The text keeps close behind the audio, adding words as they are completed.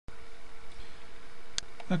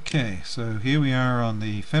Okay, so here we are on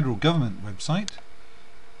the federal government website,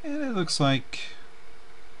 and it looks like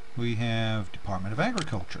we have Department of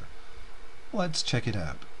Agriculture. Let's check it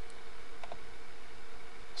out.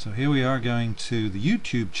 So here we are going to the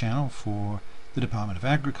YouTube channel for the Department of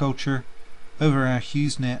Agriculture over our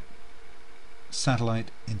HughesNet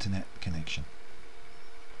satellite internet connection.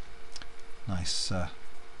 Nice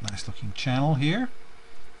looking channel here,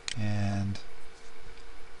 and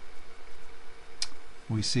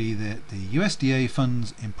we see that the USDA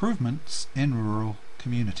funds improvements in rural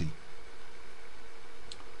community.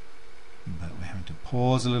 But we're having to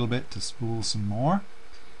pause a little bit to spool some more.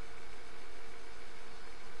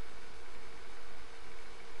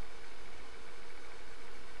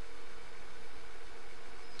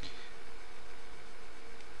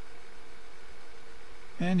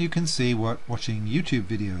 And you can see what watching YouTube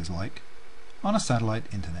video is like on a satellite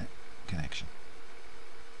internet connection.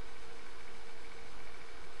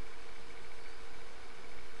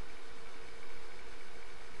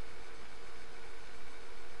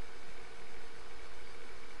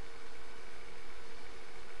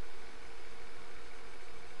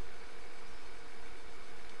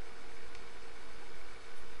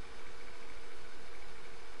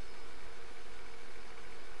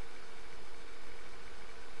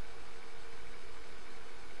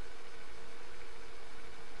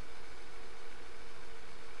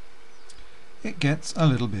 It gets a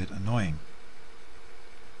little bit annoying.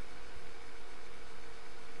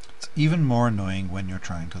 It's even more annoying when you're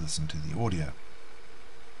trying to listen to the audio.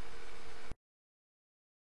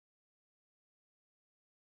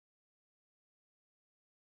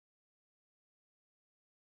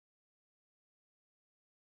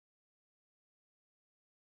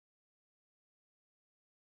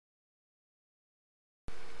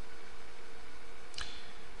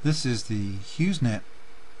 This is the HughesNet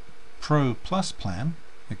Pro Plus plan.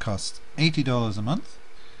 It costs $80 a month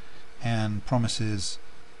and promises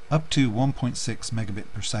up to 1.6 megabit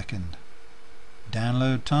per second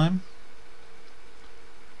download time.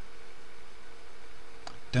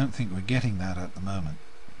 Don't think we're getting that at the moment.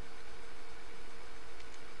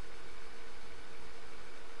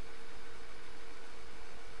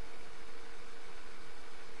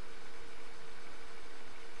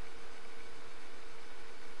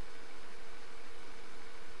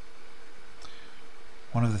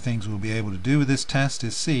 One of the things we'll be able to do with this test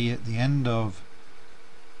is see at the end of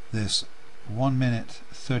this 1 minute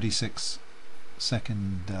 36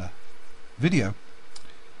 second video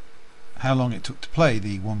how long it took to play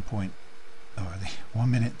the 1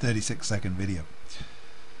 minute 36 second video.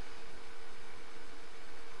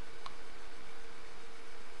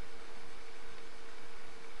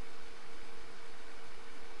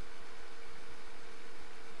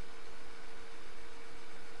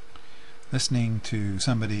 Listening to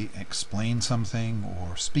somebody explain something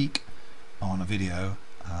or speak on a video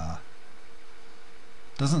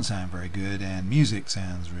doesn't sound very good, and music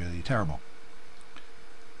sounds really terrible.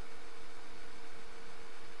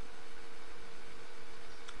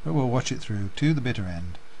 But we'll watch it through to the bitter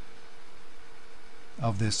end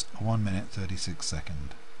of this 1 minute 36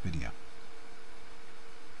 second video.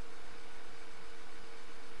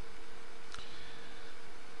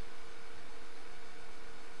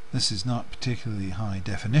 This is not particularly high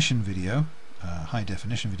definition video. High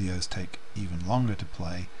definition videos take even longer to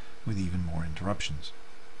play with even more interruptions.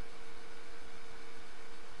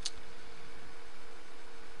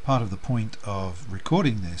 Part of the point of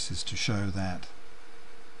recording this is to show that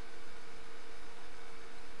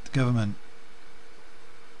the government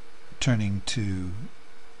turning to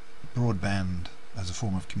broadband as a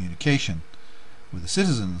form of communication with the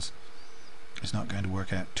citizens is not going to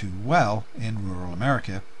work out too well in rural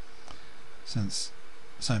America, since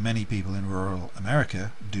so many people in rural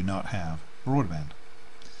America do not have broadband.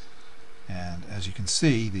 And as you can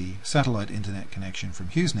see, the satellite internet connection from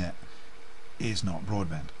HughesNet is not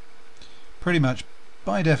broadband. Pretty much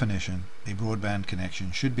by definition, a broadband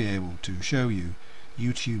connection should be able to show you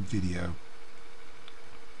YouTube video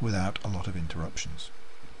without a lot of interruptions.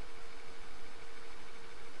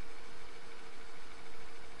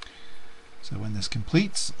 So when this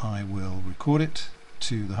completes, I will record it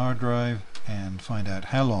to the hard drive and find out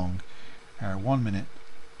how long our 1 minute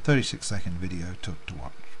 36 second video took to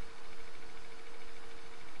watch.